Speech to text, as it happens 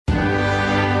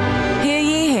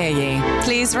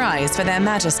Please rise for their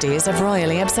majesties of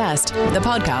Royally Obsessed, the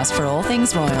podcast for all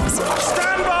things royals.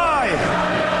 Stand by!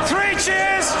 3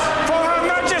 cheers for Her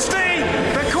Majesty,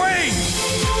 the Queen!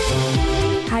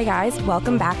 Hi guys,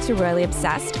 welcome back to Royally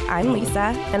Obsessed. I'm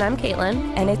Lisa. And I'm Kaitlin.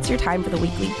 And it's your time for the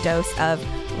weekly dose of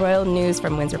royal news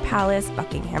from Windsor Palace,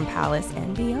 Buckingham Palace,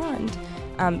 and beyond.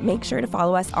 Make sure to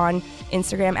follow us on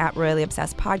Instagram at Royally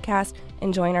Obsessed Podcast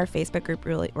and join our Facebook group,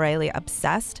 Royally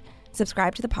Obsessed.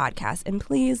 Subscribe to the podcast, and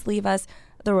please leave us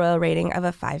the royal rating of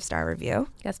a 5-star review.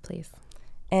 Yes, please.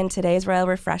 And today's royal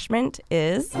refreshment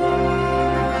is... And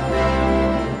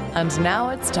now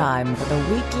it's time for the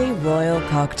weekly royal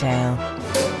cocktail.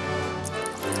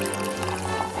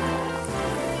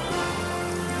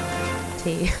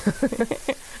 Tea.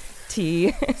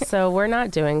 Tea. So we're not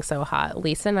doing so hot.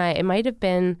 Lisa and I, it might have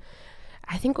been,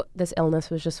 I think this illness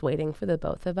was just waiting for the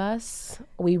both of us.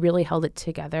 We really held it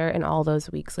together in all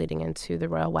those weeks leading into the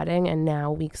royal wedding. And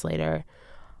now, weeks later,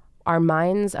 our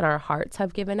minds and our hearts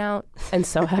have given out, and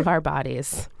so have our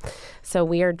bodies. So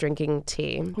we are drinking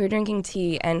tea. We're drinking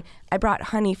tea, and I brought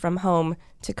honey from home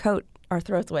to coat our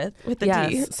throats with the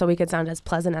tea. So we could sound as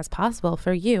pleasant as possible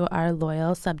for you, our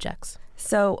loyal subjects.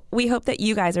 So we hope that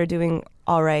you guys are doing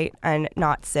all right and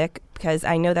not sick, because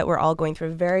I know that we're all going through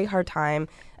a very hard time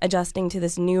adjusting to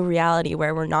this new reality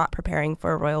where we're not preparing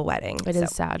for a royal wedding. It is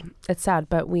sad. It's sad,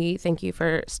 but we thank you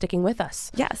for sticking with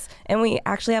us. Yes, and we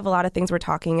actually have a lot of things we're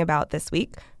talking about this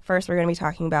week. First, we're going to be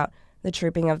talking about the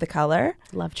Trooping of the Color.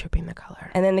 Love Trooping the Color.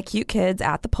 And then the cute kids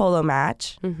at the polo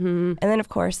match. Mm-hmm. And then, of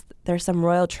course, there's some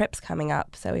royal trips coming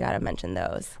up, so we got to mention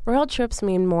those. Royal trips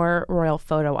mean more royal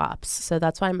photo ops, so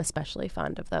that's why I'm especially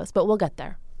fond of those. But we'll get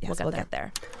there. Yes, we'll get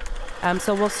there.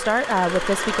 So we'll start with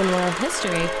This Week in Royal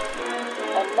History.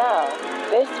 And now,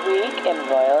 This Week in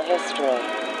Royal History.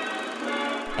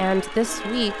 And this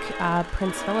week,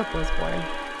 Prince Philip was born.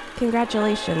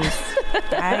 Congratulations.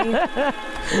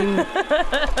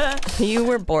 You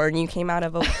were born. You came out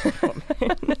of a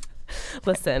woman.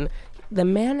 Listen, the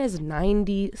man is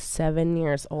 97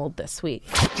 years old this week.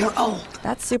 You're old.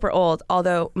 That's super old.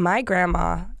 Although my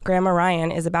Grandma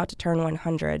Ryan, is about to turn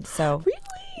 100. So Really?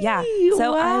 Yeah.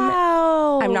 So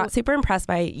wow. I'm not super impressed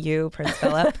by you, Prince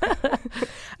Philip.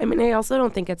 I mean, I also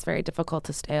don't think it's very difficult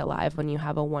to stay alive when you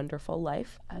have a wonderful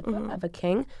life of a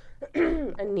king,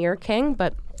 a near king,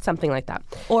 but something like that.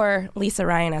 Or Lisa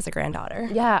Ryan as a granddaughter.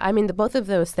 Yeah, I mean, both of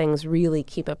those things really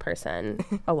keep a person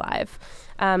alive.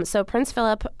 So Prince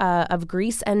Philip of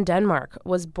Greece and Denmark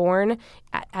was born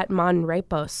at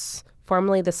Monrepos,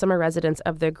 formerly the summer residence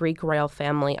of the Greek royal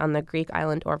family on the Greek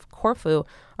island of Corfu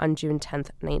on June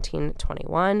 10th,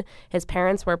 1921. His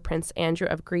parents were Prince Andrew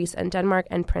of Greece and Denmark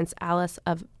and Princess Alice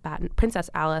of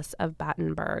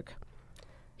Battenberg.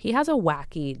 He has a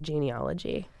wacky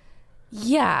genealogy.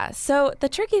 Yeah. So the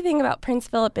tricky thing about Prince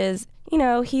Philip is, you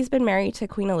know, he's been married to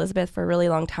Queen Elizabeth for a really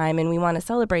long time, and we want to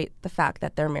celebrate the fact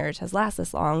that their marriage has lasted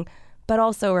this long, but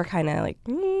also we're kind of like...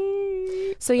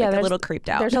 So yeah, like a little creeped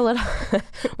out. There's a little.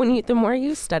 The more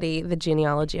you study the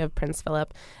genealogy of Prince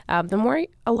Philip, the more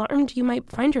alarmed you might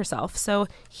find yourself. So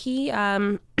he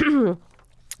and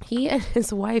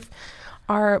his wife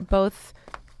are both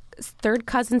third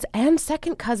cousins and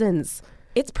second cousins.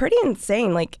 It's pretty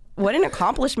insane. Like, what an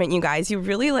accomplishment, you guys! You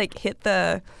really hit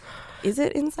the. Is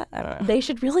it inside? I don't know. They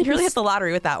should really hit the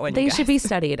lottery with that one. They should be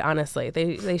studied, honestly.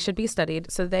 They should be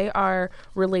studied. So they are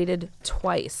related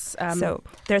twice. So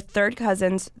they're third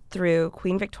cousins through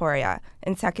Queen Victoria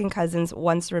and second cousins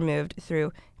once removed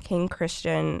through King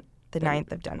Christian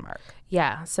IX of Denmark.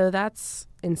 Yeah, so that's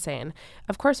insane.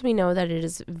 Of course, we know that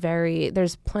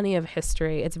there's plenty of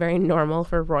history. It's very normal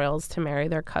for royals to marry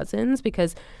their cousins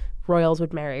because royals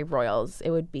would marry royals.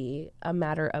 It would be a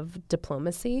matter of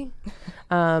diplomacy.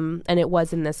 And it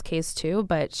was in this case too,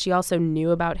 but she also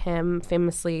knew about him.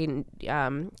 Famously,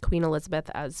 Queen Elizabeth,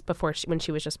 when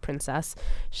she was just princess,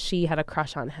 she had a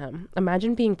crush on him.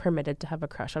 Imagine being permitted to have a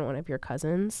crush on one of your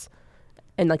cousins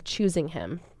and choosing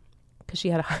him because she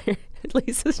had a higher...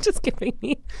 Lisa's just giving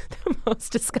me the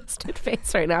most disgusted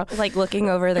face right now. Looking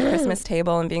over the Christmas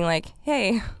table and being like,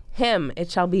 hey... Him. It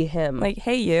shall be him.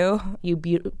 Hey, you. You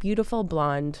beautiful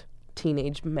blonde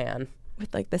teenage man.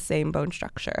 With the same bone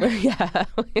structure. Yeah.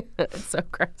 It's so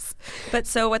gross. But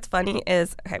so what's funny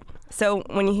is, okay, so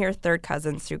when you hear third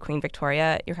cousins through Queen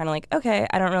Victoria, you're kind of like, okay,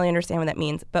 I don't really understand what that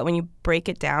means. But when you break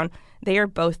it down, they are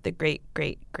both the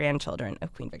great-great-grandchildren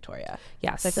of Queen Victoria.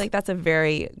 Yes. So I feel like that's a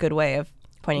very good way of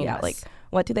pointing out,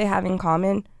 what do they have in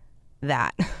common?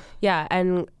 That. Yeah,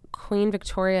 and Queen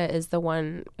Victoria is the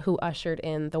one who ushered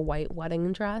in the white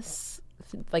wedding dress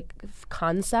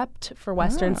concept for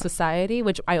Western society,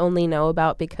 which I only know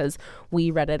about because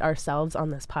we read it ourselves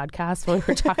on this podcast when we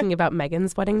were talking about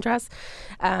Meghan's wedding dress.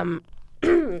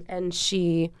 And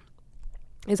she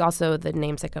is also the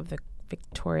namesake of the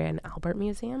Victoria and Albert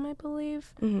Museum, I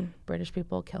believe. British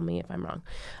people, kill me if I'm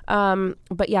wrong.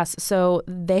 But yes, so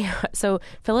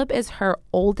Philip is her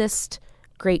oldest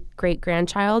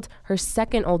great-great-grandchild. Her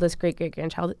second oldest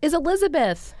great-great-grandchild is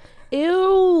Elizabeth.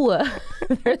 Ew.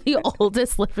 They're the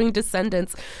oldest living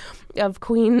descendants of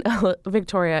Queen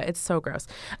Victoria. It's so gross.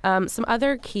 Some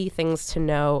other key things to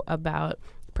know about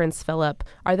Prince Philip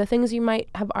are the things you might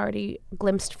have already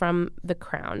glimpsed from The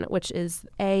Crown, which is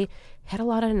he had a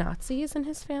lot of Nazis in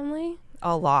his family.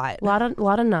 A lot. A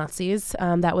lot of Nazis.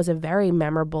 That was a very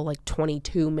memorable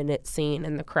 22-minute scene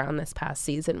in The Crown this past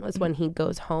season was when he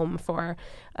goes home for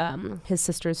his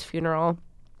sister's funeral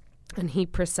and he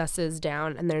processes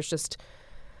down and there's just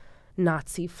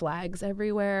Nazi flags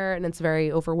everywhere, and it's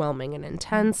very overwhelming and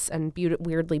intense and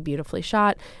weirdly beautifully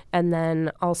shot. And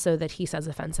then also that he says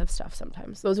offensive stuff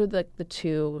sometimes. Those are the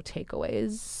two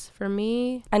takeaways for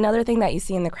me. Another thing that you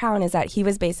see in The Crown is that he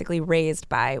was basically raised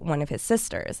by one of his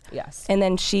sisters. Yes. And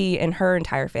then she and her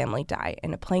entire family die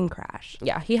in a plane crash.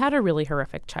 Yeah, he had a really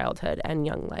horrific childhood and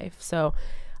young life. So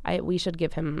we should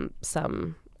give him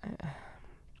some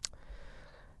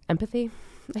empathy.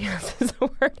 Yes, is a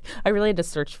word. I really had to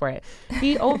search for it.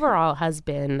 He overall has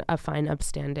been a fine,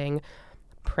 upstanding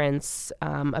prince,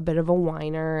 a bit of a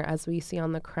whiner, as we see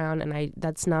on The Crown, and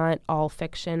that's not all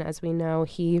fiction, as we know.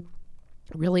 He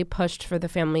really pushed for the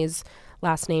family's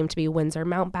last name to be Windsor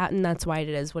Mountbatten. That's why it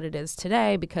is what it is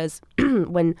today, because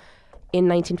when in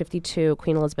 1952,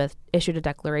 Queen Elizabeth issued a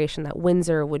declaration that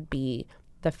Windsor would be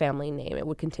the family name. It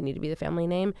would continue to be the family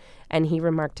name. And he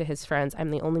remarked to his friends,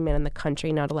 I'm the only man in the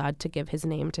country not allowed to give his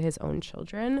name to his own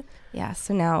children. Yeah,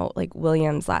 so now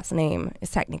William's last name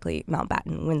is technically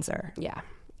Mountbatten Windsor. Yeah.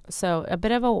 So a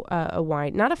bit of a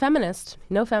whine. Not a feminist.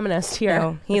 No feminist here.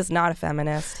 No, he is not a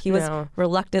feminist. He was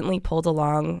reluctantly pulled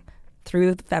along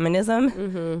through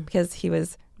feminism because he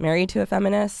was married to a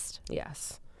feminist.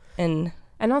 Yes. And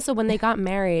also when they got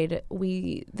married,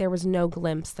 there was no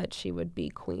glimpse that she would be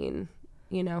queen.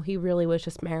 You know, he really was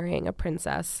just marrying a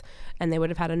princess, and they would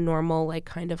have had a normal,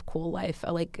 kind of cool life,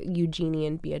 a Eugenie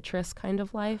and Beatrice kind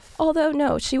of life. Although,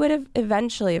 no, she would have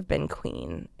eventually have been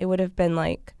queen. It would have been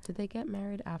Did they get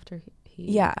married after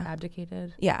he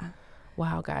abdicated? Yeah.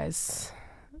 Wow, guys.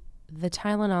 The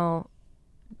Tylenol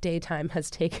daytime has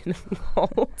taken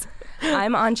hold.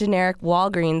 I'm on generic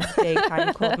Walgreens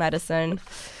daytime cold medicine.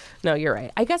 No, you're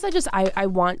right. I guess I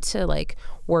want to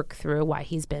work through why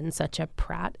he's been such a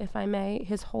prat, if I may,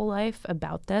 his whole life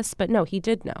about this. But no, he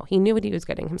did know. He knew what he was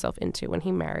getting himself into when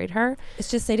he married her. It's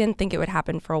just they didn't think it would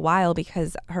happen for a while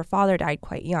because her father died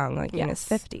quite young, in his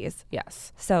 50s.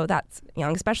 Yes. So that's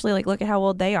young, especially look at how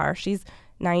old they are. She's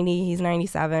 90, he's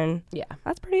 97. Yeah.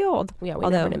 That's pretty old. Yeah, we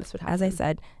never knew this would happen. As I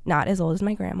said, not as old as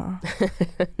my grandma.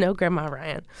 No Grandma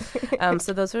Ryan.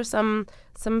 So those are some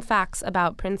facts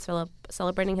about Prince Philip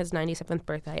celebrating his 97th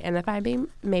birthday. And if I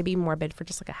may be morbid for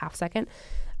just a half second,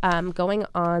 going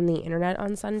on the internet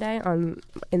on Sunday on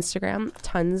Instagram,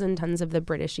 tons and tons of the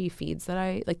Britishy feeds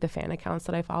that the fan accounts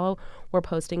that I follow were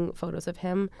posting photos of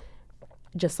him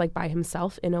just by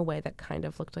himself in a way that kind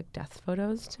of looked like death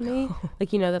photos to me.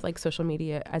 That social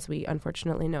media, as we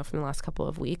unfortunately know from the last couple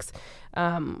of weeks,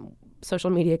 social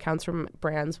media accounts from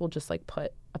brands will just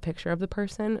put a picture of the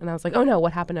person. And I was like, oh no,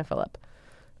 what happened to Philip?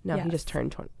 No, He just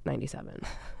turned 97.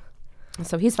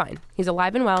 So he's fine. He's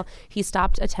alive and well. He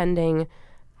stopped attending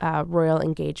royal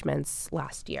engagements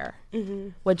last year,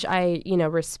 which I,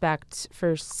 respect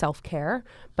for self-care,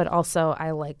 but also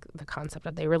I like the concept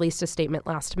that they released a statement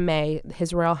last May.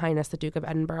 His Royal Highness, the Duke of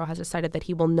Edinburgh, has decided that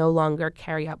he will no longer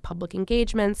carry out public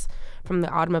engagements from the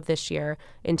autumn of this year.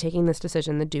 In taking this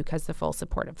decision, the Duke has the full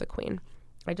support of the Queen.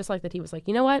 I just like that he was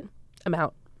you know what? I'm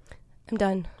out. I'm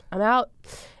done. I'm out.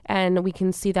 And we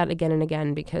can see that again and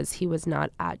again because he was not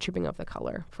at Trooping of the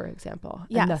Colour, for example.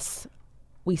 Yes. And thus,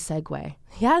 we segue.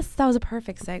 Yes, that was a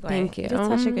perfect segue. Thank you. You did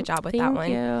such a good job with that one.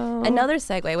 Thank you. Another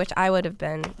segue, which I would have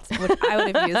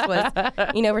used was,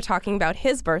 we're talking about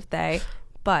his birthday,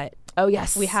 but oh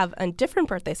yes, we have a different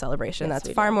birthday celebration that's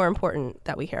far more important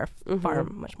that we hear far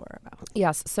much more about.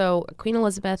 Yes, so Queen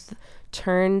Elizabeth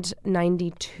turned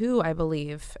 92, I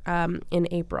believe, in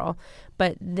April,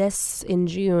 but this in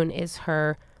June is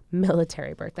her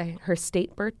military birthday, her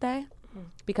state birthday,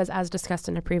 because as discussed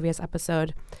in a previous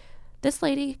episode, this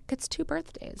lady gets 2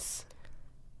 birthdays.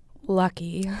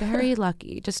 Lucky. Very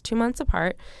lucky. Just 2 months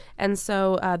apart. And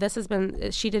so this has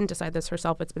been, she didn't decide this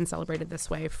herself. It's been celebrated this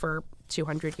way for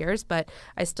 200 years, but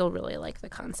I still really like the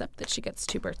concept that she gets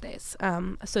 2 birthdays.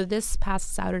 So this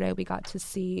past Saturday, we got to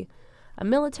see a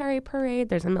military parade.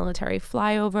 There's a military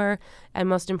flyover. And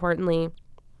most importantly,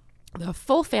 the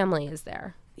full family is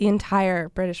there. The entire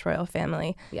British royal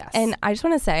family. Yes. And I just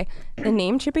want to say, the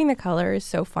name Trooping the Color is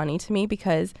so funny to me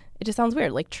because it just sounds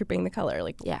weird, like trooping the color.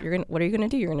 Like, yeah. What are you gonna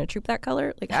do? You're gonna troop that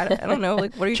color? Like, I don't know.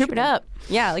 Like, what are you troop trooping? it up?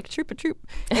 Yeah, like troop a troop.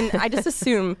 And I just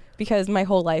assume, because my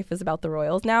whole life is about the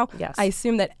royals now, yes. I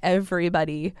assume that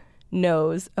everybody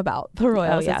knows about the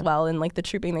royals as well, and like the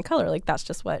trooping the color, like that's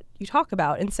just what you talk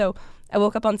about. And so I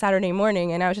woke up on Saturday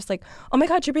morning and I was just like, oh my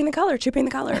God, trooping the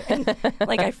color. And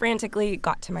like I frantically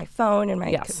got to my phone and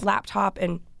my laptop,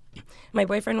 and my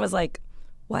boyfriend was like,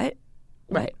 what?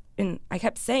 Right. And I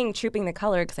kept saying trooping the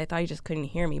color because I thought he just couldn't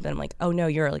hear me, but I'm like, oh no,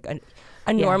 you're like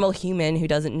a normal human who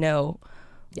doesn't know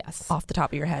off the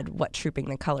top of your head what trooping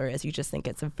the color is. You just think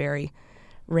it's a very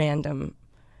random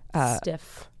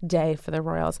stiff day for the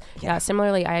royals. Yeah.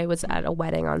 Similarly, I was at a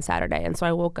wedding on Saturday, and so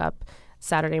I woke up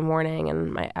Saturday morning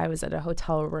and I was at a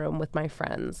hotel room with my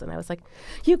friends, and I was like,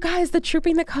 you guys, the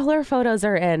Trooping the Color photos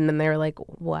are in. And they were like,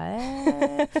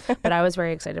 what? But I was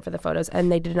very excited for the photos,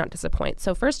 and they did not disappoint.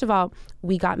 So first of all,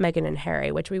 we got Meghan and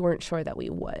Harry, which we weren't sure that we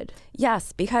would.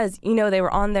 Yes, because, they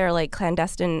were on their like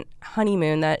clandestine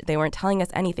honeymoon that they weren't telling us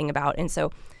anything about. And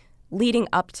so leading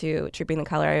up to Trooping the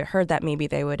Color, I heard that maybe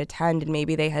they would attend, and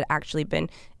maybe they had actually been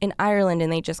in Ireland and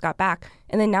they just got back.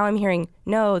 And then now I'm hearing,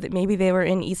 no, that maybe they were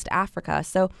in East Africa.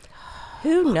 So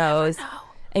who knows?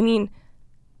 I mean,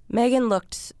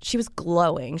 Meghan she was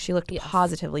glowing. She looked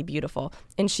positively beautiful.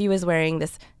 And she was wearing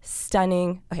this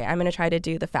stunning, okay, I'm going to try to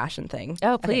do the fashion thing.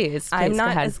 Oh, please. Okay. I'm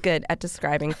not as good at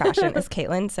describing fashion as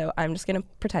Kaitlin, so I'm just going to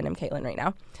pretend I'm Kaitlin right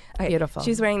now. Okay. Beautiful.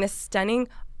 She's wearing this stunning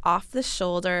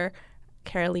off-the-shoulder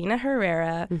Carolina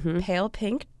Herrera, pale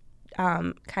pink,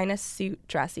 kind of suit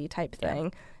dressy type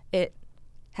thing. It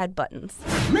had buttons.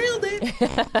 Nailed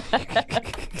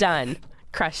it. Done.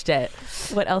 Crushed it.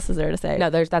 What else is there to say? No,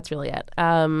 that's really it.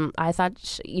 I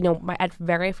thought, at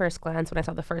very first glance when I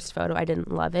saw the first photo, I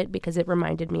didn't love it because it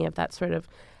reminded me of that sort of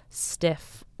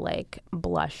stiff, like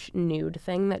blush nude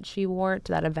thing that she wore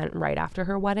to that event right after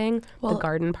her wedding, the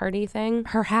garden party thing.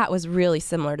 Her hat was really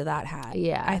similar to that hat.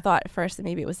 Yeah. I thought at first that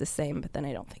maybe it was the same, but then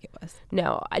I don't think it was.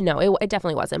 No, it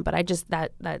definitely wasn't. But I just,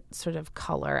 that sort of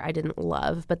color I didn't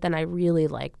love. But then I really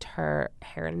liked her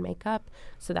hair and makeup,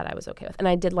 so that I was okay with. And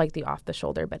I did like the off the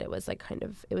shoulder, but it was like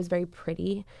it was very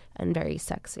pretty and very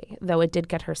sexy. Though it did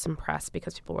get her some press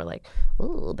because people were like,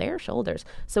 ooh, bare shoulders.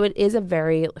 So it is a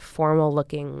very formal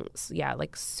looking,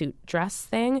 like suit dress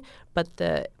thing, but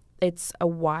it's a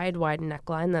wide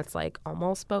neckline that's like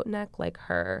almost boat neck, like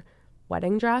her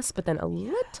wedding dress, but then a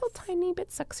little tiny bit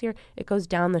sexier. It goes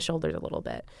down the shoulders a little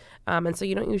bit. And so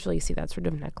you don't usually see that sort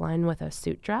of neckline with a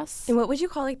suit dress. And what would you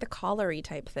call like the collared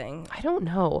type thing? I don't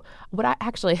know. What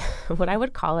I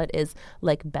would call it is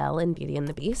like Belle in Beauty and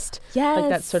the Beast. Yes. Like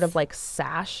that sort of like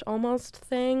sash almost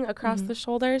thing across the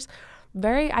shoulders.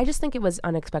 I just think it was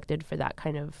unexpected for that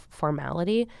kind of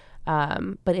formality.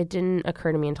 But it didn't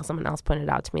occur to me until someone else pointed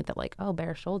out to me that like, oh,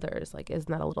 bare shoulders, like, isn't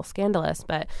that a little scandalous?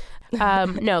 But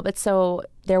no, but so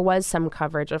there was some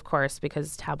coverage, of course,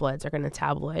 because tabloids are going to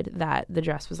tabloid, that the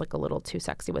dress was like a little too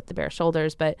sexy with the bare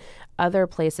shoulders. But other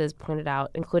places pointed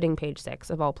out, including Page Six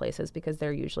of all places, because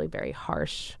they're usually very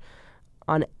harsh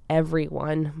on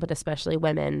everyone, but especially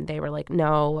women. They were like,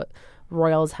 no,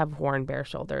 royals have worn bare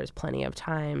shoulders plenty of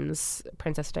times.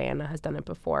 Princess Diana has done it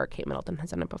before. Kate Middleton has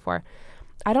done it before.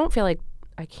 I don't feel like,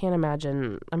 I can't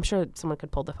imagine, I'm sure someone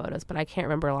could pull the photos, but I can't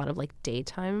remember a lot of like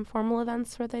daytime formal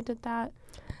events where they did that.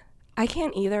 I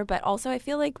can't either, but also I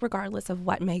feel like regardless of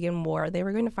what Meghan wore, they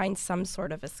were going to find some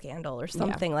sort of a scandal or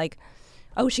something like,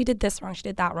 oh, she did this wrong, she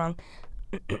did that wrong.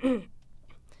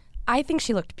 I think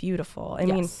she looked beautiful. I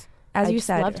mean, as you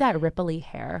said. I loved that ripply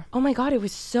hair. Oh my God, it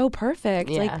was so perfect.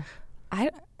 Yeah. Like,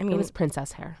 I mean, it was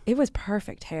princess hair. It was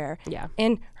perfect hair. Yeah.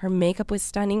 And her makeup was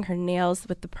stunning. Her nails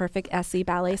with the perfect Essie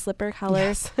ballet slipper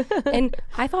colors. Yes. And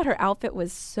I thought her outfit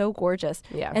was so gorgeous.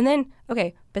 Yeah. And then,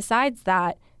 okay, besides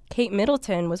that, Kate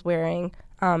Middleton was wearing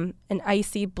an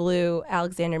icy blue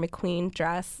Alexander McQueen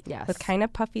dress with kind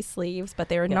of puffy sleeves, but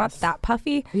they were not that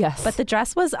puffy. Yes. But the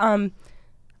dress was, I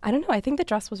don't know, I think the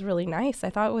dress was really nice. I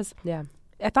thought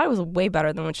it was way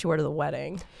better than what she wore to the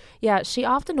wedding. Yeah, she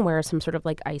often wears some sort of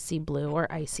like icy blue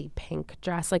or icy pink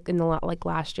dress. Like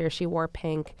last year, she wore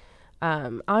pink.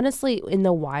 Honestly, in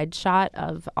the wide shot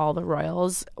of all the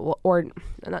royals, or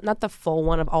not the full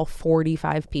one of all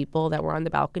 45 people that were on the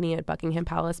balcony at Buckingham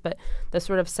Palace, but the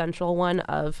sort of central one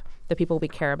of the people we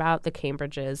care about, the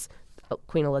Cambridges,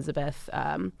 Queen Elizabeth,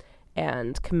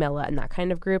 and Camilla and that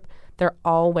kind of group, they're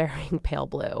all wearing pale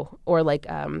blue or like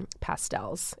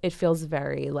pastels. It feels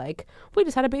very like, we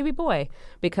just had a baby boy,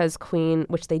 because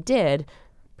which they did,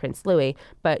 Prince Louis.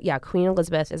 But yeah, Queen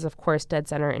Elizabeth is of course dead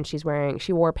center, and she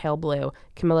wore pale blue.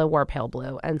 Camilla wore pale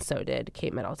blue, and so did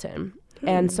Kate Middleton.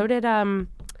 And so did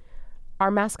our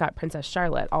mascot, Princess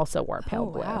Charlotte, also wore pale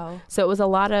blue. Wow. So it was a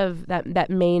lot of that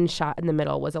main shot in the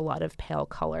middle was a lot of pale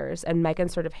colors, and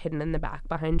Meghan sort of hidden in the back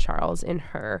behind Charles in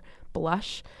her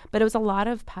blush. But it was a lot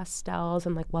of pastels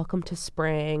and like welcome to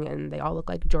spring, and they all look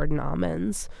like Jordan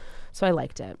almonds. So I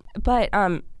liked it. But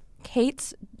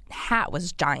Kate's hat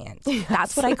was giant.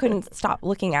 That's what I couldn't stop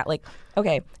looking at. Like,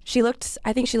 okay,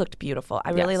 I think she looked beautiful.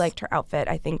 I really liked her outfit.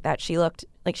 I think that she looked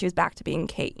like she was back to being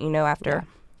Kate, after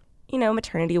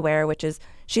maternity wear, which is,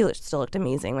 still looked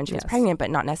amazing when she was pregnant, but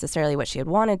not necessarily what she had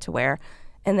wanted to wear.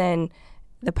 And then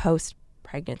the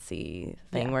post-pregnancy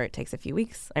thing where it takes a few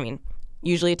weeks. I mean,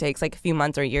 usually it takes like a few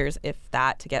months or years, if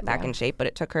that, to get back in shape, but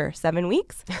it took her 7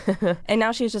 weeks. And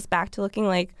now she's just back to looking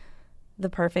like the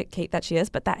perfect Kate that she is,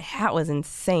 but that hat was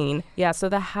insane. Yeah, so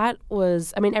the hat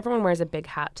was, everyone wears a big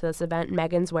hat to this event.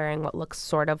 Meghan's wearing what looks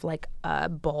sort of like a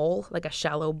bowl, like a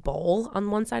shallow bowl on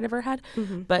one side of her head.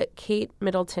 Mm-hmm. But Kate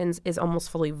Middleton's is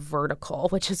almost fully vertical,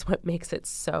 which is what makes it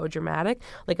so dramatic.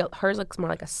 Like hers looks more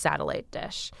like a satellite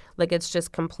dish. Like it's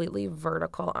just completely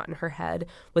vertical on her head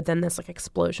with then this like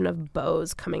explosion of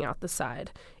bows coming out the side.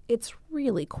 It's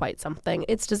really quite something.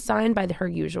 It's designed by her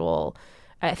usual,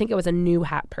 I think it was a new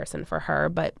hat person for her,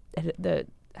 but the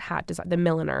hat design, the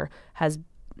milliner, has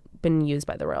been used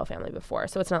by the royal family before.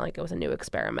 So it's not like it was a new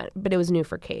experiment, but it was new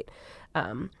for Kate.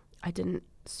 I didn't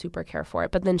super care for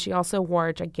it. But then she also wore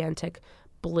a gigantic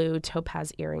blue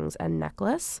topaz earrings and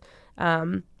necklace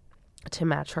to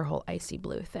match her whole icy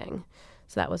blue thing.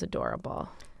 So that was adorable.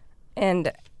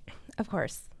 And, of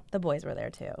course, the boys were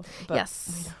there too. But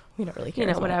yes. We don't really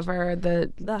care whatever.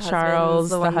 The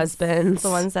Charles, the husbands. The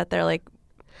ones that they're like,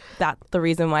 that's the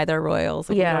reason why they're royals.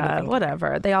 Like,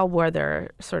 whatever. They all wore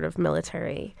their sort of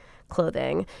military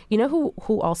clothing. You know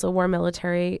who also wore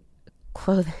military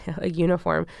clothing, a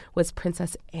uniform, was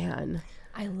Princess Anne.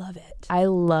 I love it. I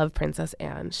love Princess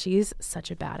Anne. She's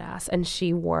such a badass. And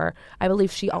I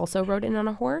believe she also rode in on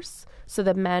a horse. So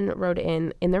the men rode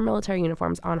in their military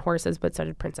uniforms on horses, but so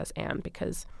did Princess Anne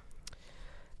because,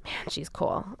 man, she's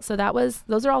cool. So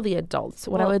those are all the adults.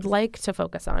 What I would like to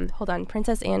focus on. Hold on.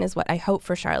 Princess Anne is what I hope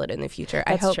for Charlotte in the future.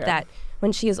 I hope that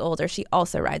when she is older, she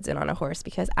also rides in on a horse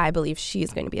because I believe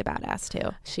she's going to be a badass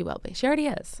too. She will be. She already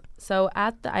is. So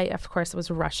I, of course, was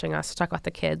rushing us to talk about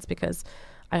the kids because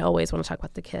I always want to talk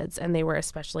about the kids, and they were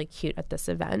especially cute at this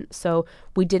event. So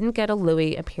we didn't get a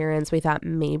Louis appearance. We thought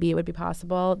maybe it would be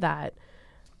possible that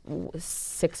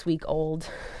 7-week-old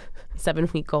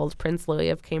Prince Louis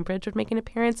of Cambridge would make an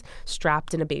appearance,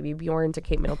 strapped in a baby Bjorn to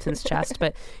Kate Middleton's chest,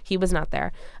 but he was not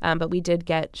there. But we did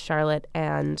get Charlotte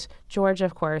and George,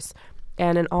 of course,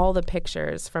 and in all the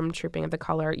pictures from Trooping of the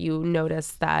Colour, you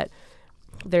notice that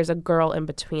there's a girl in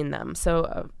between them.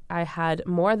 So I had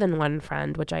more than one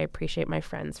friend, which I appreciate my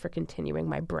friends for continuing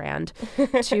my brand.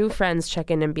 2 friends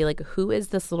check in and be like, who is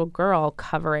this little girl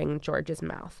covering George's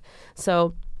mouth?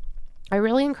 So I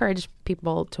really encourage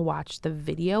people to watch the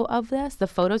video of this. The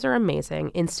photos are amazing,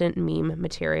 instant meme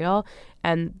material,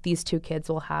 and these 2 kids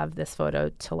will have this photo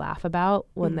to laugh about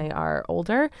when they are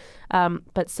older.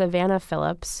 But Savannah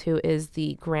Phillips, who is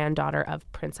the granddaughter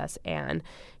of Princess Anne,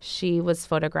 she was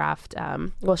photographed,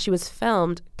 she was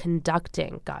filmed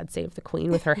conducting God Save the Queen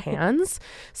with her hands.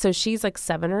 So she's like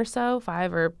 7 or so,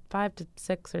 5 to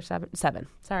 6 or 7.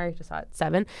 Sorry, just saw it.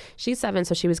 7. She's 7,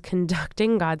 so she was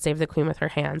conducting God Save the Queen with her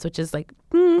hands, which is like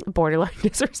borderline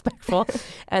disrespectful.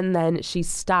 And then she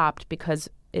stopped because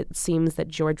it seems that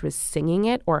George was singing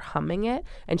it or humming it,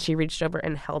 and she reached over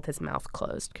and held his mouth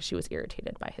closed because she was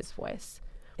irritated by his voice.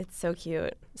 It's so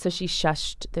cute. So she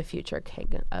shushed the future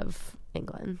king of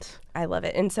England. I love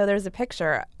it. And so there's a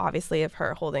picture, obviously, of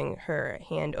her holding her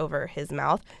hand over his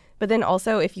mouth. But then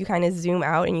also, if you kind of zoom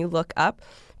out and you look up,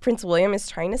 Prince William is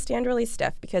trying to stand really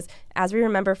stiff because, as we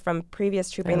remember from previous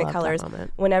Trooping the Colours,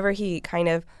 whenever he kind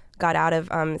of got out of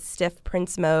stiff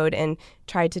prince mode and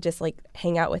tried to just like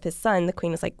hang out with his son, the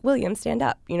Queen was like, William, stand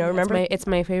up. Remember? It's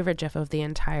my favorite gif of the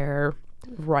entire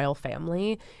royal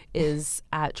family is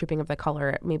at Trooping of the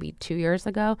Colour maybe 2 years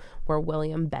ago, where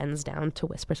William bends down to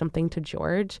whisper something to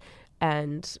George.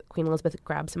 And Queen Elizabeth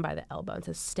grabs him by the elbow and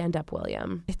says, "Stand up,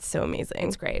 William." It's so amazing.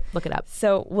 It's great. Look it up.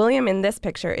 So William in this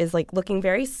picture is like looking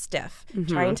very stiff,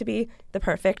 trying to be the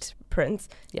perfect prince.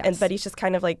 Yes. But he's just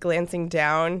kind of like glancing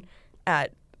down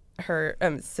at her,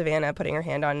 Savannah, putting her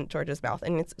hand on George's mouth.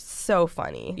 And it's so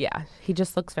funny. Yeah. He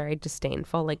just looks very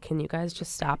disdainful. Like, can you guys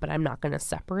just stop it? I'm not going to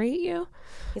separate you.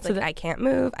 He's like, I can't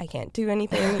move. I can't do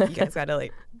anything. You guys got to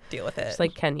like deal with it. It's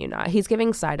like, can you not? He's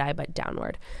giving side eye, but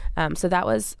downward. So that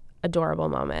was adorable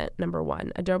moment number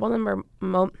one. Adorable moment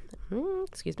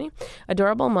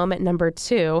number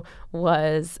two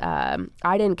was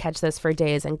I didn't catch this for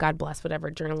days, and God bless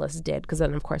whatever journalists did, because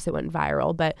then of course it went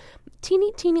viral. But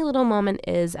teeny little moment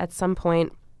is at some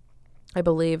point, I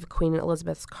believe Queen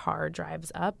Elizabeth's car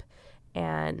drives up,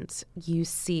 and you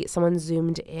see someone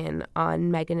zoomed in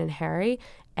on Meghan and Harry,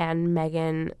 and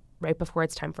Meghan, right before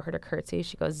it's time for her to curtsy,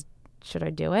 she goes, "Should I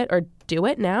do it or do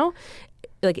it now?"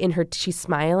 Like she's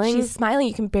smiling. She's smiling.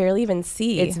 You can barely even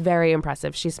see. It's very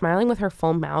impressive. She's smiling with her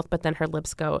full mouth, but then her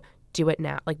lips go, "Do it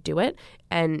now." Like, do it.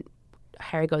 And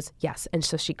Harry goes, "Yes." And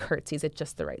so she curtsies at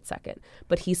just the right second.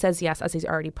 But he says yes as he's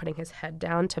already putting his head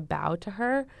down to bow to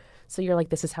her. So you're like,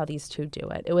 this is how these two do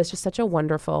it. It was just such a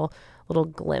wonderful little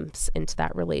glimpse into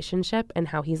that relationship and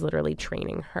how he's literally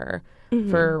training her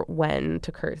for when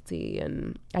to curtsy.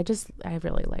 And I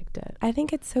really liked it. I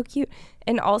think it's so cute.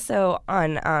 And also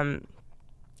on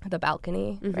the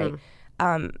balcony, right?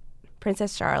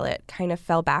 Princess Charlotte kind of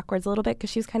fell backwards a little bit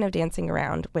because she was kind of dancing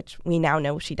around, which we now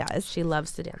know she does. She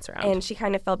loves to dance around. And she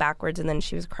kind of fell backwards, and then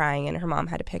she was crying, and her mom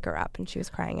had to pick her up, and she was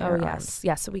crying in her arms.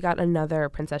 Yes. So we got another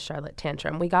Princess Charlotte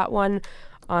tantrum. We got one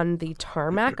on the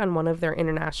tarmac on one of their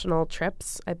international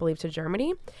trips, I believe to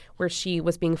Germany, where she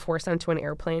was being forced onto an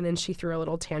airplane, and she threw a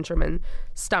little tantrum and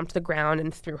stomped the ground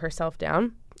and threw herself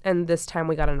down. And this time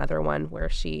we got another one where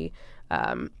she...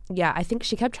 I think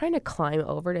she kept trying to climb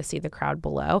over to see the crowd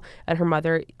below, and her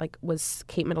mother,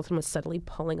 Kate Middleton was subtly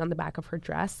pulling on the back of her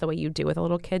dress the way you do with a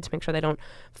little kid to make sure they don't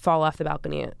fall off the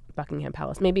balcony at Buckingham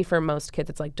Palace. Maybe for most kids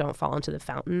it's like, don't fall into the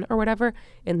fountain or whatever.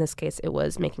 In this case, it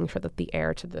was making sure that the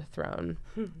heir to the throne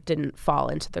didn't fall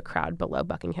into the crowd below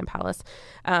Buckingham Palace.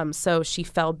 So she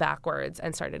fell backwards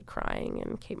and started crying,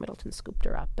 and Kate Middleton scooped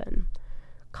her up and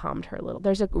calmed her a little.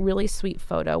 There's a really sweet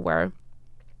photo where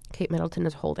Kate Middleton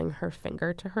is holding her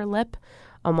finger to her lip,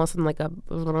 almost in like a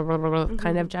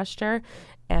kind of gesture.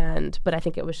 But I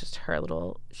think it was just her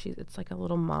it's like a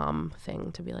little mom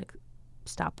thing to be like,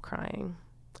 stop crying.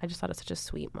 I just thought it was such a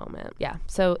sweet moment. Yeah.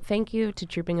 So thank you to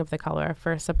Trooping of the Color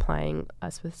for supplying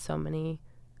us with so many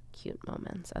cute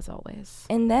moments, as always.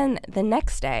 And then the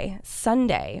next day,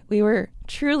 Sunday, we were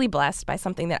truly blessed by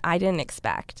something that I didn't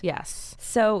expect. Yes.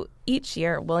 So each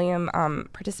year, William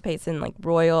participates in like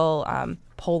royal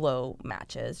polo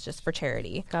matches just for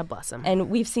charity. God bless him. And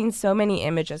we've seen so many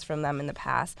images from them in the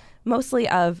past, mostly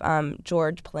of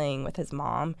George playing with his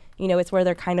mom. You know, it's where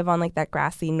they're kind of on like that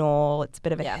grassy knoll. It's a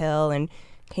bit of a hill, and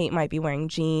Kate might be wearing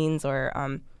jeans or,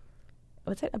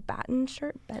 what's it, a baton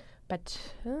shirt?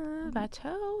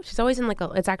 Bateau. She's always in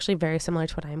it's actually very similar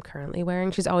to what I'm currently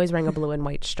wearing. She's always wearing a blue and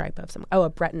white stripe of some. Oh, a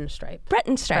Breton stripe.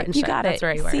 Breton stripe. You got That's it.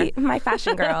 right. You See, my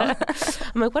fashion girl.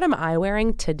 I'm like, what am I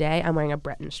wearing today? I'm wearing a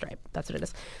Breton stripe. That's what it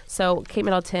is. So Kate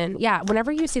Middleton, whenever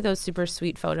you see those super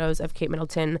sweet photos of Kate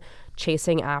Middleton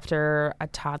chasing after a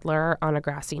toddler on a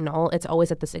grassy knoll, it's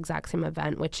always at this exact same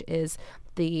event, which is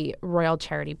the Royal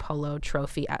Charity Polo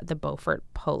Trophy at the Beaufort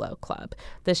Polo Club.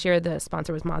 This year, the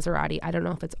sponsor was Maserati. I don't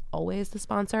know if it's always the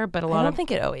sponsor, but I don't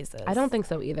think it always is. I don't think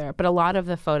so either. But a lot of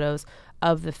the photos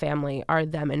of the family are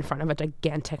them in front of a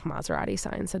gigantic Maserati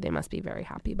sign, so they must be very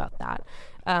happy about that.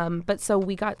 But so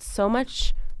we got so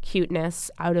much cuteness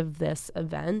out of this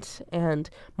event, and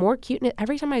more cuteness.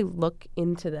 Every time I look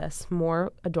into this,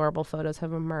 more adorable photos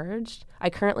have emerged. I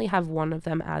currently have one of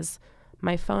them as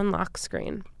my phone lock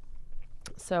screen.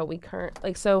 So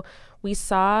we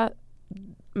saw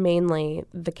mainly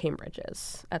the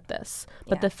Cambridges at this,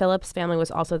 but the Phillips family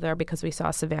was also there because we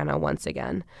saw Savannah once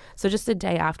again. So just a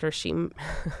day after she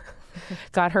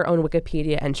got her own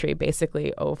Wikipedia entry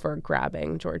basically over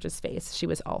grabbing George's face, she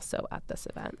was also at this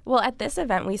event. Well, at this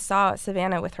event, we saw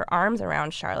Savannah with her arms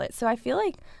around Charlotte. So I feel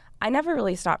like I never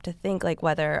really stopped to think like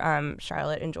whether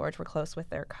Charlotte and George were close with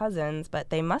their cousins, but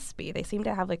they must be. They seem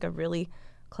to have like a really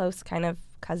close kind of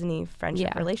cousiny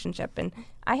friendship relationship, and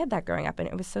I had that growing up, and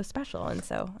it was so special. And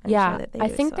so I'm sure that they do. I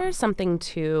think there's something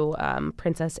to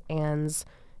Princess Anne's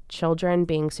children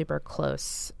being super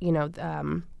close,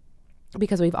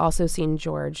 because we've also seen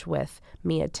George with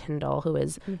Mia Tyndall, who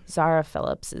is Zara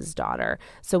Phillips's daughter.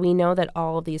 So we know that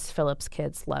all of these Phillips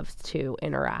kids love to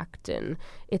interact, and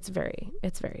it's very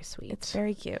sweet. It's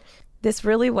very cute. this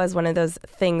really was one of those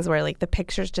things where like the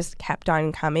pictures just kept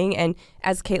on coming. And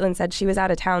as Kaitlin said, she was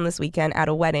out of town this weekend at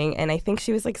a wedding, and I think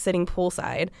she was like sitting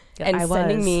poolside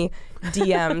sending me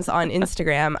DMs on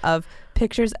Instagram of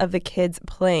pictures of the kids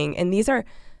playing. And these are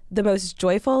the most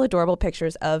joyful, adorable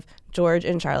pictures of George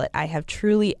and Charlotte I have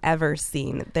truly ever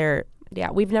seen.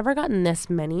 We've never gotten this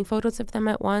many photos of them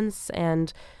at once,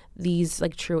 and these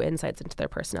like true insights into their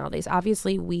personalities.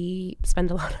 Obviously,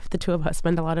 the two of us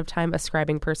spend a lot of time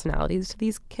ascribing personalities to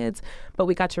these kids, but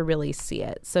we got to really see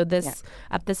it. So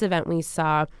at this event, we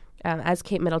saw as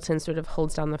Kate Middleton sort of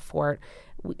holds down the fort,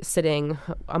 sitting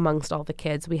amongst all the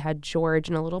kids, we had George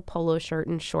in a little polo shirt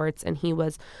and shorts, and he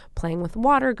was playing with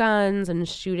water guns and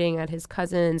shooting at his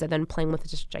cousins, and then playing with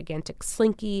this gigantic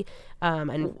slinky.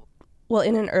 Well,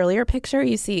 in an earlier picture,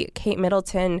 you see Kate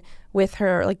Middleton with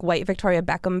her like white Victoria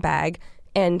Beckham bag,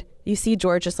 and you see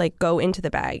George just like go into the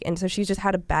bag. And so she just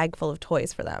had a bag full of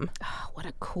toys for them. Oh, what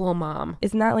a cool mom.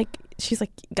 Isn't that like, she's like,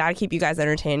 gotta keep you guys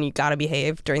entertained. You gotta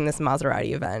behave during this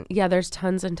Maserati event. Yeah, there's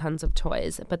tons and tons of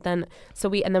toys. But then,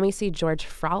 we see George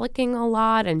frolicking a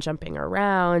lot and jumping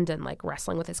around and like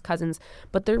wrestling with his cousins.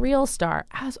 But the real star,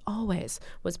 as always,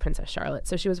 was Princess Charlotte.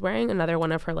 So she was wearing another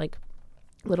one of her like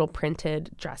little printed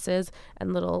dresses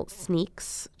and little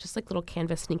sneaks, just like little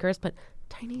canvas sneakers, but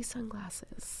tiny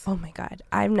sunglasses. Oh my God.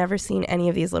 I've never seen any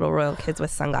of these little royal kids with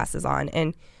sunglasses on,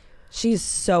 and she's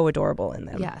so adorable in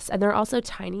them. Yes, and they're also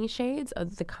tiny shades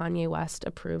of the Kanye West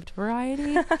approved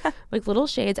variety, like little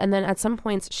shades. And then at some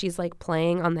points she's like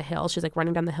playing on the hill. She's like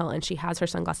running down the hill, and she has her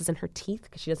sunglasses in her teeth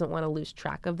because she doesn't want to lose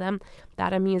track of them.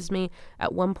 That amused me.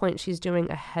 At one point she's doing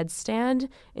a headstand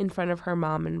in front of her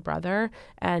mom and brother,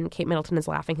 and Kate Middleton is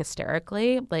laughing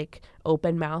hysterically, like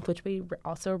open mouth, which we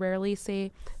also rarely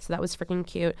see. So that was freaking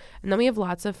cute. And then we have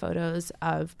lots of photos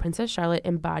of Princess Charlotte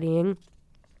embodying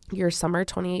your summer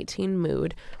 2018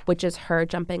 mood, which is her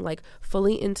jumping like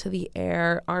fully into the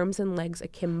air, arms and legs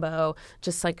akimbo,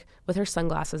 just like with her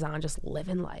sunglasses on, just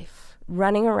living life.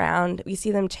 Running around. We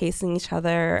see them chasing each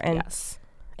other. And yes.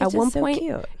 At one point,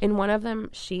 in one of them,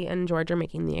 she and George are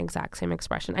making the exact same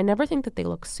expression. I never think that they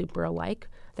look super alike.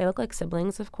 They look like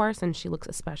siblings, of course, and she looks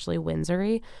especially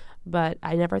Windsor-y, but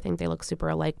I never think they look super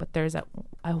alike. But there's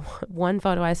one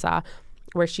photo I saw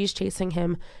where she's chasing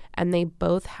him, and they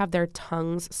both have their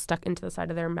tongues stuck into the side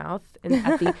of their mouth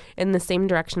in the same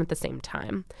direction at the same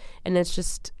time. And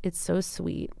it's so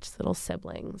sweet, just little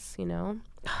siblings, you know?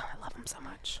 Oh, I love them so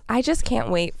much. I just can't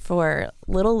wait for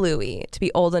little Louis to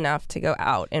be old enough to go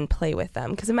out and play with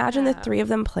them. Because imagine the three of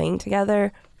them playing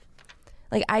together.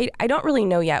 Like, I don't really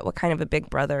know yet what kind of a big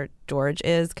brother George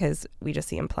is, because we just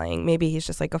see him playing. Maybe he's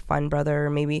just like a fun brother, or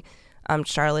maybe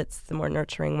Charlotte's the more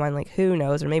nurturing one, like who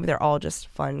knows, or maybe they're all just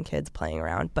fun kids playing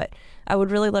around. But I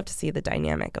would really love to see the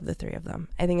dynamic of the three of them.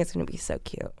 I think it's going to be so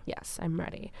cute. Yes, I'm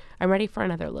ready. I'm ready for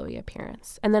another Louis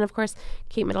appearance. And then, of course,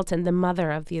 Kate Middleton, the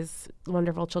mother of these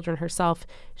wonderful children herself,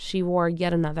 she wore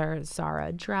yet another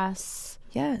Zara dress.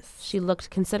 Yes. She looked,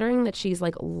 considering that she's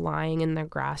like lying in the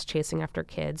grass chasing after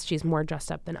kids, she's more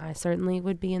dressed up than I certainly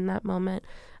would be in that moment.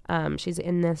 She's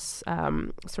in this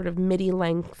sort of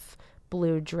midi-length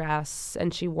blue dress,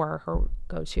 and she wore her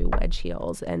go-to wedge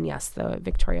heels, and yes, the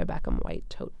Victoria Beckham white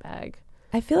tote bag.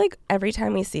 I feel like every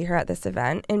time we see her at this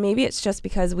event, and maybe it's just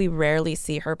because we rarely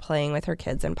see her playing with her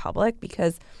kids in public,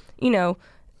 because, you know,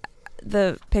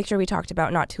 the picture we talked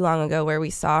about not too long ago where we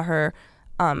saw her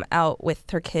out with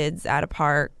her kids at a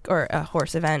park or a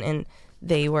horse event, and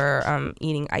they were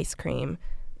eating ice cream,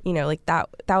 you know, like that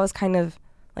was kind of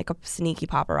like a sneaky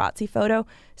paparazzi photo.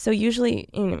 So usually,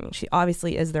 you know, she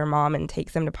obviously is their mom and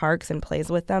takes them to parks and plays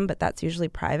with them, but that's usually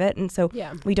private. And so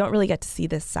we don't really get to see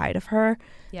this side of her.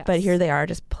 Yes. But here they are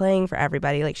just playing for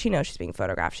everybody. Like, she knows she's being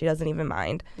photographed. She doesn't even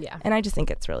mind. Yeah. And I just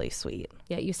think it's really sweet.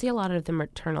 Yeah, you see a lot of the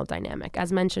maternal dynamic.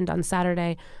 As mentioned on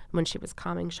Saturday, when she was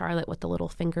calming Charlotte with the little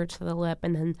finger to the lip,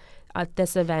 and then at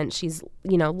this event, she's,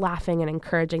 you know, laughing and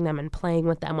encouraging them and playing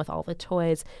with them with all the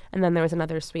toys. And then there was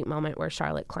another sweet moment where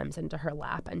Charlotte climbs into her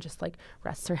lap and just like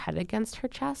rests her head against her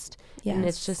chest. Yes. And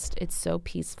it's so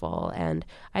peaceful. And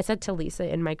I said to Lisa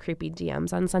in my creepy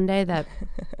DMs on Sunday that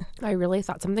I really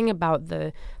thought something about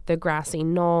the grassy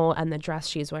knoll and the dress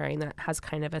she's wearing that has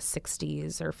kind of a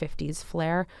 60s or 50s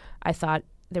flair. I thought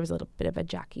there was a little bit of a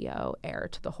Jackie O air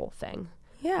to the whole thing.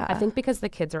 Yeah. I think because the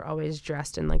kids are always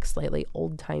dressed in like slightly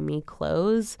old-timey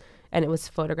clothes, and it was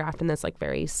photographed in this like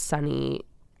very sunny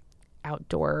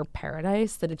outdoor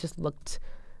paradise, that it just looked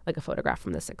like a photograph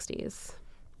from the 60s.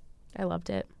 I loved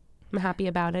it. I'm happy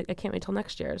about it. I can't wait till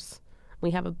next year's.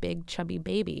 We have a big chubby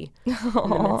baby in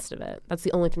the midst of it. That's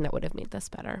the only thing that would have made this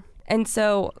better. And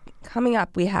so coming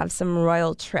up, we have some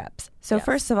royal trips. So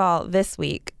first of all, this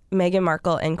week, Meghan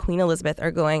Markle and Queen Elizabeth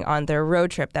are going on their road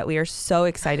trip that we are so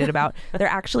excited about. They're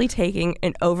actually taking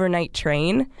an overnight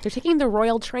train. They're taking the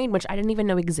royal train, which I didn't even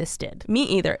know existed. Me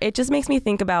either. It just makes me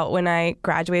think about when I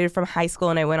graduated from high school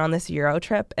and I went on this Euro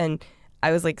trip and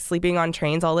I was like sleeping on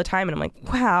trains all the time. And I'm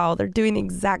like, wow, they're doing the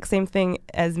exact same thing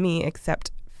as me,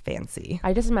 except fancy.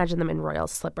 I just imagine them in royal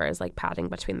slippers, like padding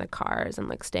between the cars and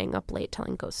like staying up late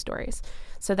telling ghost stories.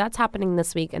 So that's happening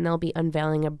this week, and they'll be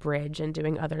unveiling a bridge and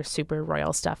doing other super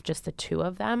royal stuff, just the two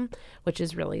of them, which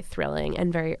is really thrilling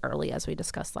and very early, as we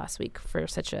discussed last week, for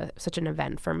such an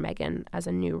event for Meghan as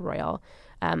a new royal.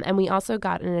 And we also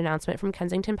got an announcement from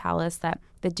Kensington Palace that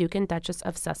the Duke and Duchess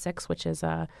of Sussex, which is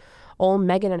old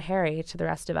Meghan and Harry to the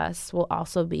rest of us, will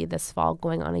also be this fall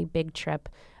going on a big trip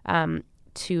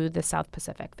to the South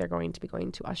Pacific. They're going to be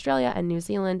going to Australia and New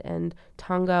Zealand and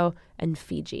Tonga and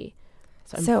Fiji.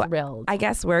 So I'm thrilled. I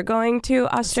guess we're going to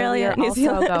Australia, so New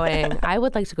Zealand. Going. I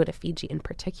would like to go to Fiji in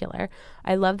particular.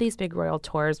 I love these big royal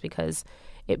tours because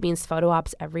it means photo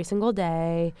ops every single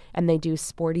day, and they do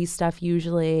sporty stuff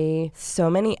usually. So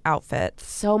many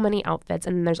outfits.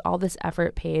 And there's all this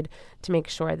effort paid to make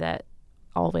sure that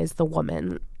always the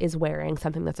woman is wearing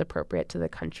something that's appropriate to the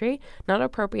country. Not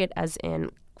appropriate as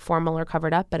in formal or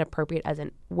covered up, but appropriate as in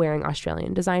wearing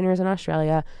Australian designers in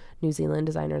Australia, New Zealand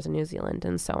designers in New Zealand,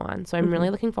 and so on. So I'm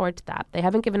really looking forward to that. They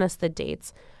haven't given us the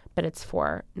dates, but it's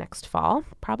for next fall,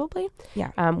 probably.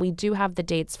 Yeah. We do have the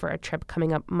dates for a trip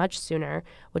coming up much sooner,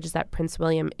 which is that Prince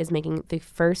William is making the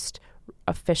first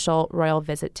official royal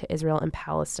visit to Israel and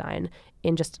Palestine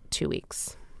in just 2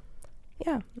 weeks.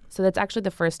 Yeah. So that's actually the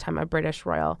first time a British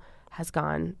royal has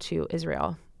gone to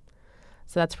Israel.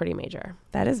 So that's pretty major.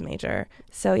 That is major.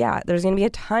 So yeah, there's going to be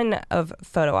a ton of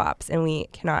photo ops, and we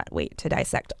cannot wait to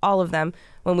dissect all of them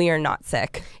when we are not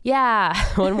sick. Yeah,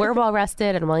 when we're well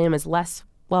rested and William is less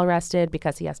well rested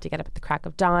because he has to get up at the crack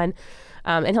of dawn,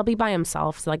 and he'll be by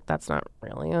himself. So like that's not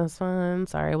really as fun.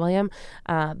 Sorry, William.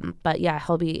 But yeah,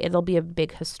 it'll be a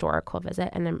big historical visit,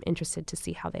 and I'm interested to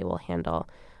see how they will handle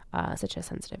such a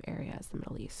sensitive area as the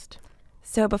Middle East.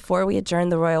 So before we adjourn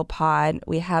the royal pod,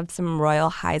 we have some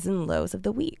royal highs and lows of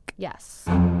the week. Yes.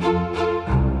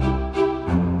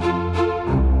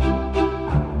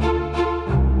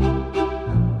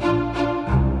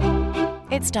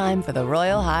 It's time for the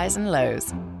royal highs and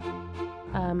lows.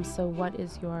 So what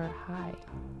is your high?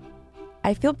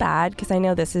 I feel bad because I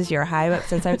know this is your high, but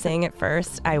since I'm saying it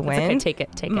first, I win. Okay, take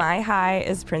it. My high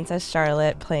is Princess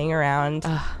Charlotte playing around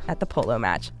at the polo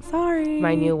match. Sorry.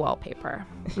 My new wallpaper.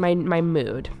 My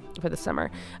mood for the summer.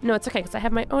 No, it's okay because I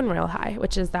have my own royal high,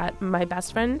 which is that my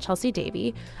best friend, Chelsea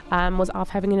Davy, was off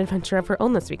having an adventure of her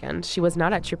own this weekend. She was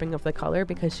not at Trooping of the Color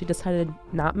because she decided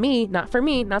not for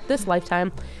me, not this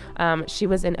lifetime. She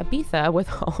was in Ibiza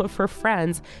with all of her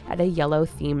friends at a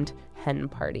yellow-themed hen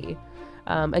party.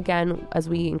 Again, as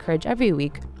we encourage every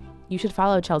week, you should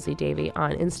follow Chelsea Davy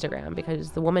on Instagram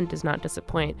because the woman does not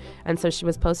disappoint. And so she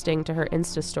was posting to her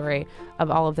Insta story of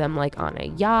all of them like on a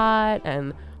yacht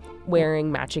and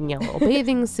wearing matching yellow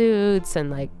bathing suits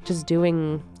and like just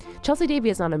doing... Chelsea Davy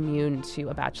is not immune to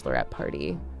a bachelorette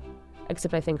party,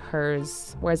 except I think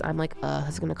hers, whereas I'm like,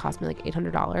 it's going to cost me like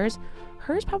 $800.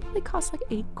 Hers probably costs like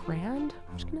 $8,000, I'm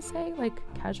just going to say, like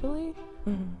casually.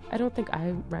 Mm-hmm. I don't think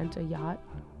I rent a yacht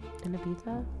in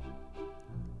Ibiza.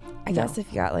 I guess if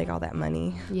you got like all that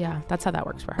money. Yeah, that's how that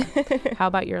works for her. How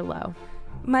about your low?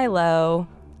 My low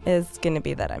is going to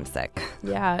be that I'm sick.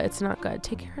 Yeah, it's not good.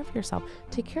 Take care of yourself.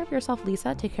 Take care of yourself,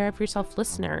 Lisa. Take care of yourself,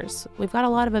 listeners. We've got a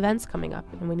lot of events coming up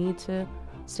and we need to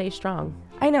stay strong.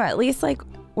 I know, at least like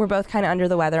we're both kind of under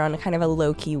the weather on kind of a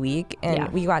low-key week,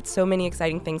 and we got so many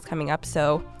exciting things coming up,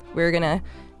 so we're going to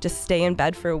just stay in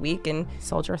bed for a week and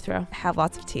soldier through. Have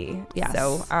lots of tea. Yes.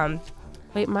 So,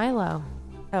 wait, Milo.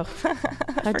 Oh,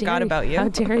 I forgot about you. How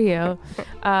dare you?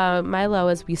 Milo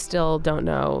is we still don't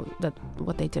know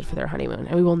what they did for their honeymoon,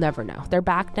 and we will never know. They're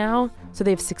back now, so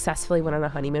they've successfully went on a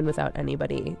honeymoon without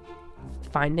anybody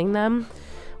finding them,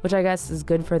 which I guess is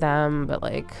good for them, but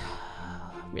like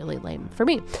really lame for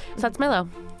me. So that's my low.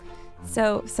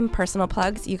 So some personal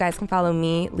plugs. You guys can follow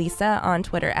me, Lisa, on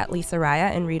Twitter at Lisa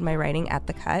Raya and read my writing at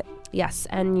The Cut. Yes,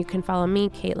 and you can follow me,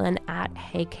 Kaitlin, at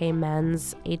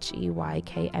HeyKMenz,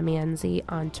 HeyKMenz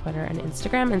on Twitter and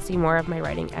Instagram, and see more of my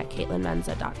writing at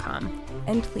KaitlinMenza.com.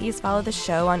 And please follow the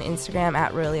show on Instagram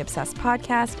at Royally Obsessed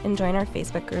Podcast and join our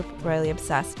Facebook group, Royally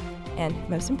Obsessed. And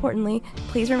most importantly,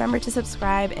 please remember to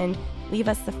subscribe and leave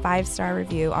us the 5-star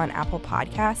review on Apple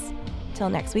Podcasts. Till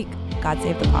next week, God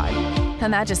save the pod. Her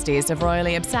Majesties of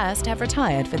Royally Obsessed have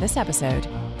retired for this episode.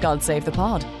 God save the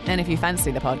pod. And if you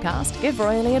fancy the podcast, give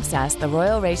Royally Obsessed the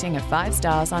royal rating of 5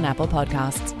 stars on Apple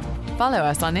Podcasts. Follow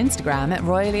us on Instagram at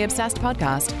Royally Obsessed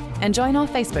Podcast and join our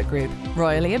Facebook group,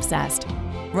 Royally Obsessed.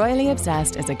 Royally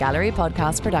Obsessed is a Gallery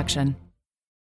Podcast production.